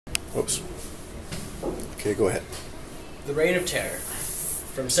Whoops. Okay, go ahead. The Reign of Terror,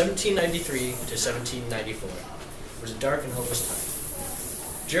 from 1793 to 1794, was a dark and hopeless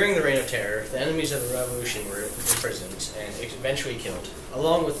time. During the Reign of Terror, the enemies of the Revolution were imprisoned and eventually killed.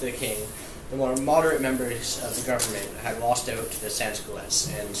 Along with the king, the more moderate members of the government had lost out to the Sans-Culottes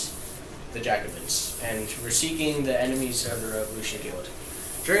and the Jacobins, and were seeking the enemies of the Revolution killed.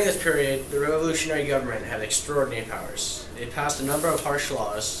 During this period, the revolutionary government had extraordinary powers. It passed a number of harsh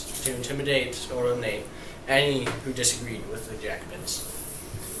laws to intimidate or eliminate any who disagreed with the Jacobins.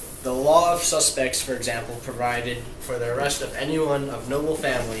 The law of suspects, for example, provided for the arrest of anyone of noble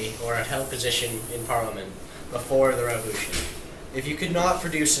family or a held position in Parliament before the Revolution. If you could not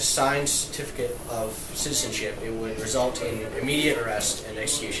produce a signed certificate of citizenship, it would result in immediate arrest and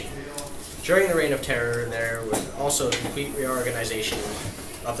execution. During the Reign of Terror, there was also a complete reorganization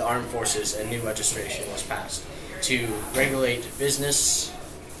of the armed forces, and new legislation was passed to regulate business.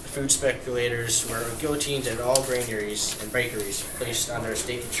 Food speculators were guillotined, and all granaries and bakeries placed under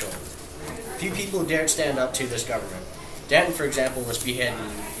state control. Few people dared stand up to this government. Danton, for example, was beheaded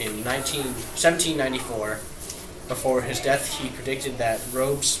in 1794. Before his death, he predicted that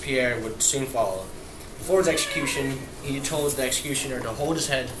Robespierre would soon follow. Before his execution, he told the executioner to hold his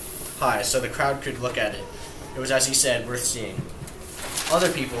head high so the crowd could look at it. It was, as he said, worth seeing.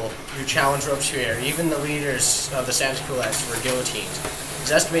 Other people who challenged Robespierre, even the leaders of the Sans-Culottes, were guillotined. It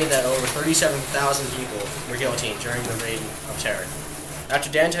is estimated that over 37,000 people were guillotined during the Reign of Terror. After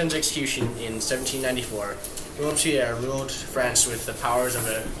Danton's execution in 1794, Robespierre ruled France with the powers of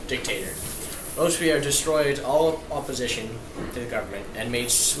a dictator. Robespierre destroyed all opposition to the government and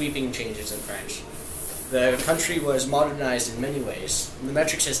made sweeping changes in France. The country was modernized in many ways. The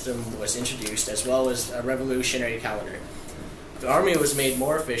metric system was introduced, as well as a revolutionary calendar. The army was made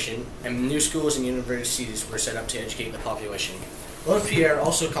more efficient, and new schools and universities were set up to educate the population. Robespierre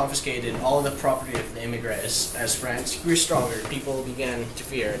also confiscated all of the property of the immigrants. As France grew stronger, people began to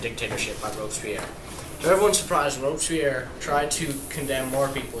fear a dictatorship by Robespierre. To everyone's surprise, Robespierre tried to condemn more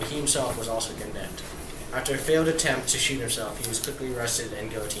people. He himself was also condemned. After a failed attempt to shoot himself, he was quickly arrested and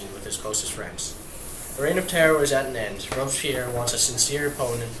guillotined with his closest friends. The Reign of Terror was at an end. Robespierre, once a sincere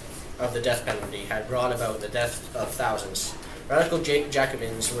opponent of the death penalty, had brought about the death of thousands. Radical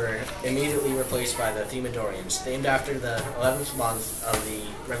Jacobins were immediately replaced by the Thermidorians, named after the 11th month of the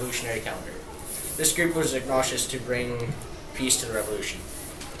revolutionary calendar. This group was obnoxious to bring peace to the revolution.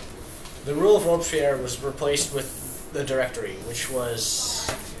 The rule of Robespierre was replaced with the Directory, which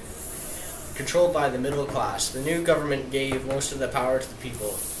was controlled by the middle class. The new government gave most of the power to the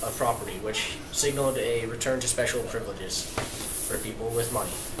people of property, which signaled a return to special privileges for people with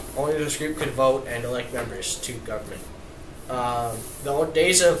money. Only this group could vote and elect members to government. The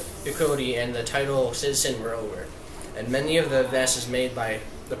days of equality and the title citizen were over, and many of the advances made by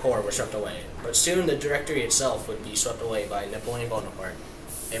the poor were swept away. But soon the Directory itself would be swept away by Napoleon Bonaparte,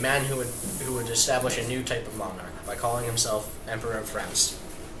 a man who would establish a new type of monarch by calling himself Emperor of France.